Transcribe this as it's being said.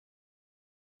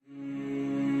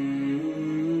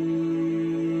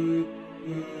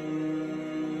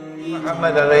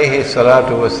Muhammad alayhi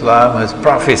salatu wasalam has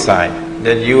prophesied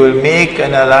that you will make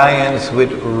an alliance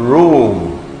with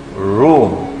RUM.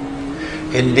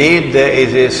 Indeed, there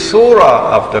is a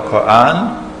surah of the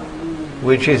Quran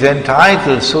which is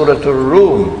entitled Surah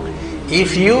Al-Rum.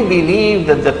 If you believe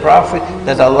that the Prophet,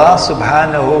 that Allah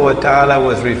subhanahu wa ta'ala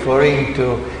was referring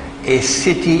to a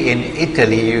city in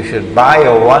Italy, you should buy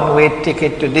a one-way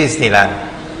ticket to Disneyland.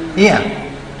 Yeah,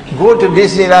 go to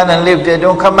Disneyland and live there,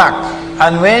 don't come back.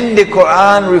 And when the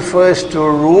Quran refers to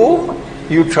Rum,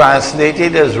 you translate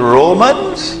it as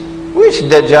Romans. Which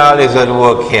Dajjal is at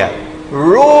work here?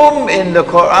 Rum in the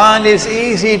Quran is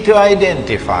easy to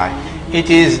identify. It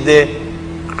is the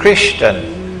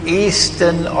Christian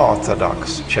Eastern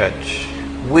Orthodox Church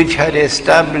which had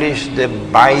established the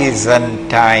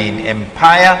Byzantine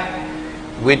Empire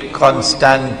with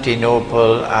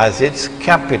Constantinople as its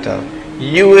capital.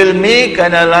 You will make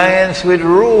an alliance with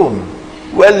Rome.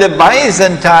 Well, the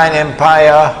Byzantine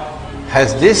Empire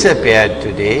has disappeared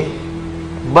today,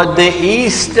 but the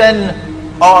Eastern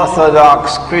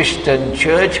Orthodox Christian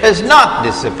Church has not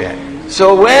disappeared.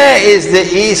 So where is the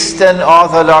Eastern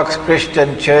Orthodox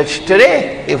Christian Church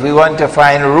today, if we want to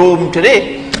find Rome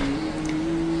today?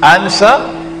 Answer,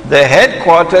 the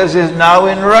headquarters is now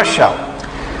in Russia.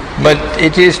 But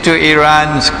it is to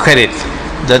Iran's credit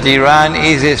that Iran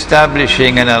is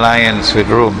establishing an alliance with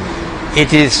Rome.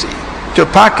 It is to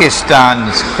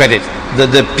Pakistan's credit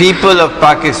that the people of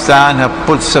Pakistan have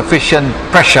put sufficient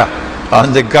pressure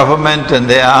on the government and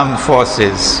the armed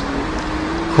forces,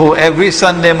 who every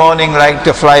Sunday morning like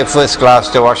to fly first class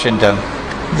to Washington,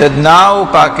 that now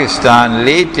Pakistan,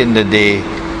 late in the day,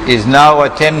 is now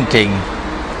attempting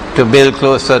to build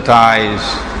closer ties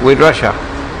with Russia.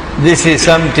 This is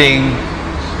something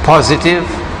positive.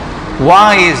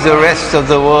 Why is the rest of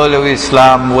the world of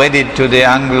Islam wedded to the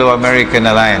Anglo-American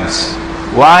alliance?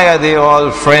 Why are they all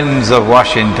friends of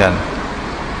Washington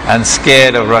and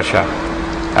scared of Russia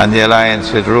and the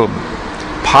alliance with Rome?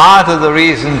 Part of the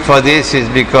reason for this is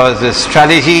because the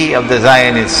strategy of the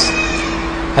Zionists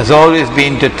has always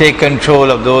been to take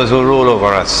control of those who rule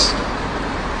over us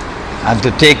and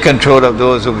to take control of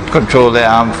those who control their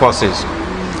armed forces.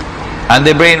 And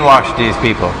they brainwash these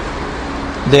people.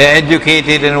 They are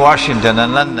educated in Washington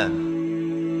and London.